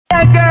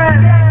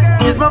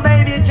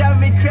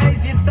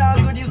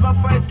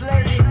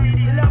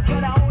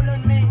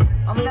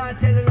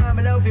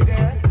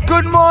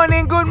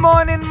Good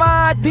morning,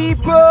 my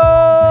people.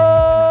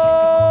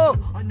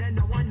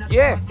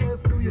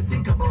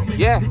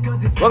 Yeah.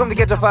 Welcome to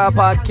Catch a Fire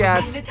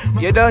Podcast.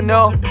 You don't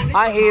know.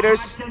 Hi,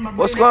 haters.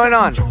 What's going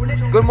on?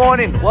 Good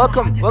morning.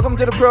 Welcome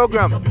to the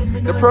program.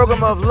 The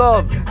program of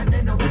love.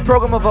 The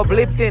program of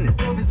uplifting.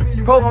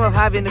 The program of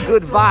having the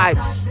good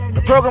vibes.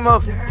 The program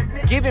of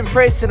giving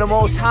praise to the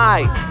Most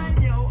High.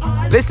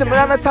 Listen, we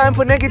don't have time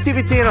for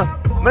negativity, you know.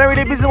 I'm not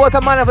really busy what a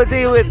man have to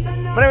deal with.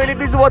 I'm not really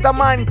busy what a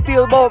man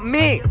feel about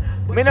me.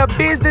 I'm not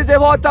business of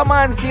what a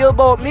man feel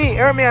about me.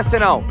 Hear me, I say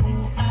now.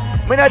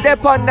 I'm not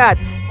depend on that.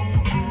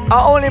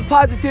 Only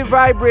positive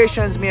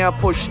vibrations me I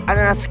push, and I'm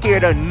not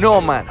scared of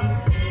no man.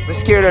 I'm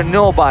scared of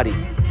nobody.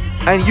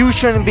 And you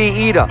shouldn't be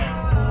either.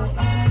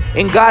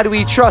 In God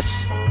we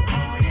trust.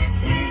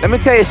 Let me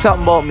tell you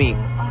something about me.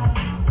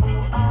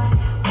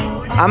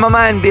 I'm a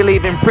man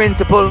believe in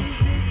principle.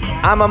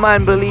 I'm a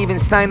man believing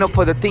sign up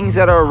for the things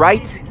that are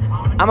right.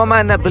 I'm a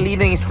man that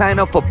believing in sign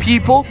up for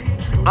people.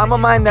 I'm a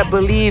man that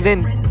believe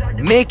in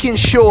making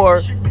sure,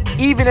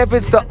 even if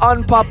it's the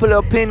unpopular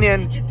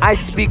opinion, I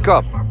speak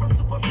up.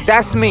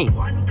 That's me.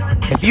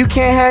 If you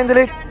can't handle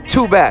it,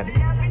 too bad.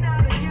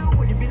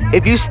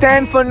 If you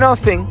stand for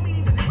nothing,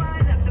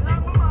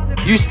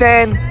 you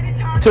stand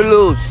to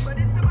lose.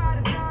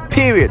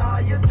 Period.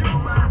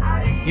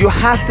 You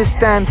have to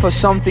stand for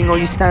something or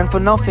you stand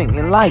for nothing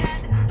in life.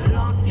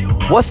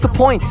 What's the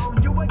point?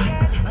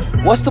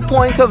 What's the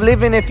point of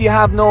living if you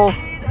have no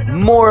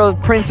moral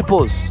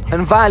principles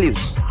and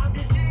values?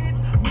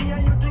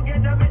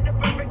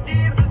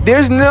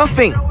 There's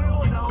nothing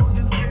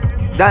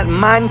that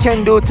man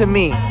can do to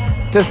me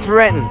to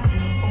threaten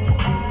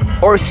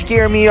or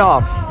scare me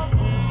off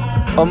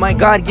of my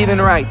God-given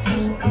rights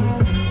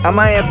and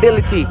my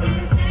ability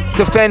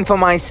to fend for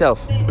myself.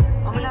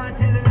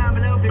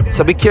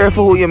 So be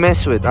careful who you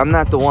mess with. I'm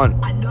not the one.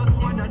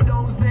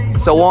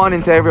 So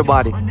warning to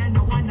everybody.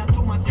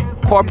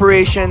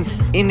 Corporations,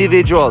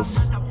 individuals,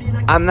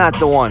 I'm not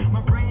the one.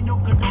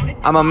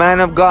 I'm a man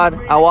of God.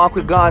 I walk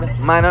with God.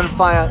 Man on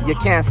fire. You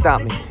can't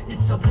stop me.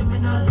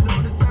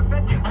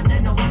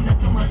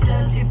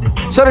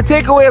 So the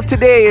takeaway of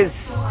today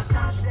is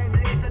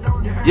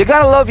you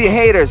gotta love your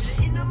haters.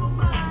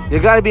 You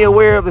gotta be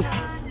aware of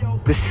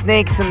the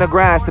snakes in the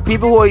grass. The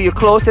people who are your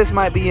closest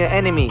might be your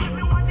enemy.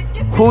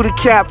 Who the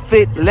cap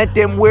fit, let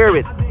them wear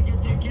it.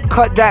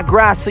 Cut that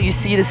grass so you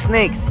see the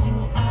snakes.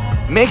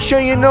 Make sure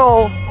you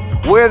know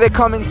where they're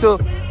coming to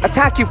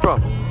attack you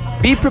from.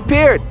 Be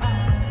prepared.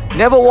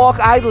 Never walk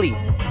idly.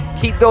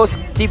 Keep those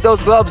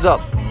gloves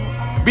up.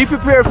 Be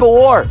prepared for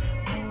war.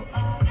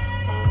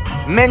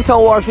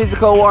 Mental war,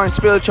 physical war, and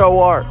spiritual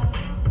war.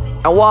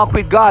 And walk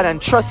with God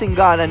and trust in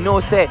God and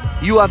know say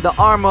you have the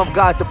armor of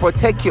God to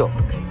protect you.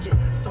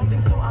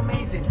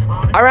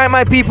 Alright,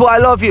 my people, I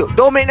love you.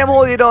 Don't make them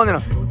hold you down, you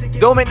know.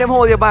 Don't make them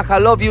hold you back. I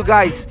love you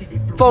guys.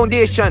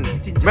 Foundation.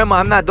 Remember,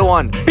 I'm not the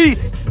one.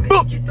 Peace.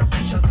 Boop.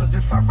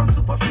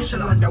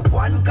 Under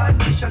one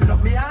condition,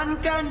 love me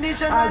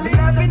unconditionally. I'll be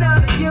loving all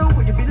of you,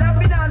 would you be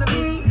loving all of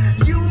me?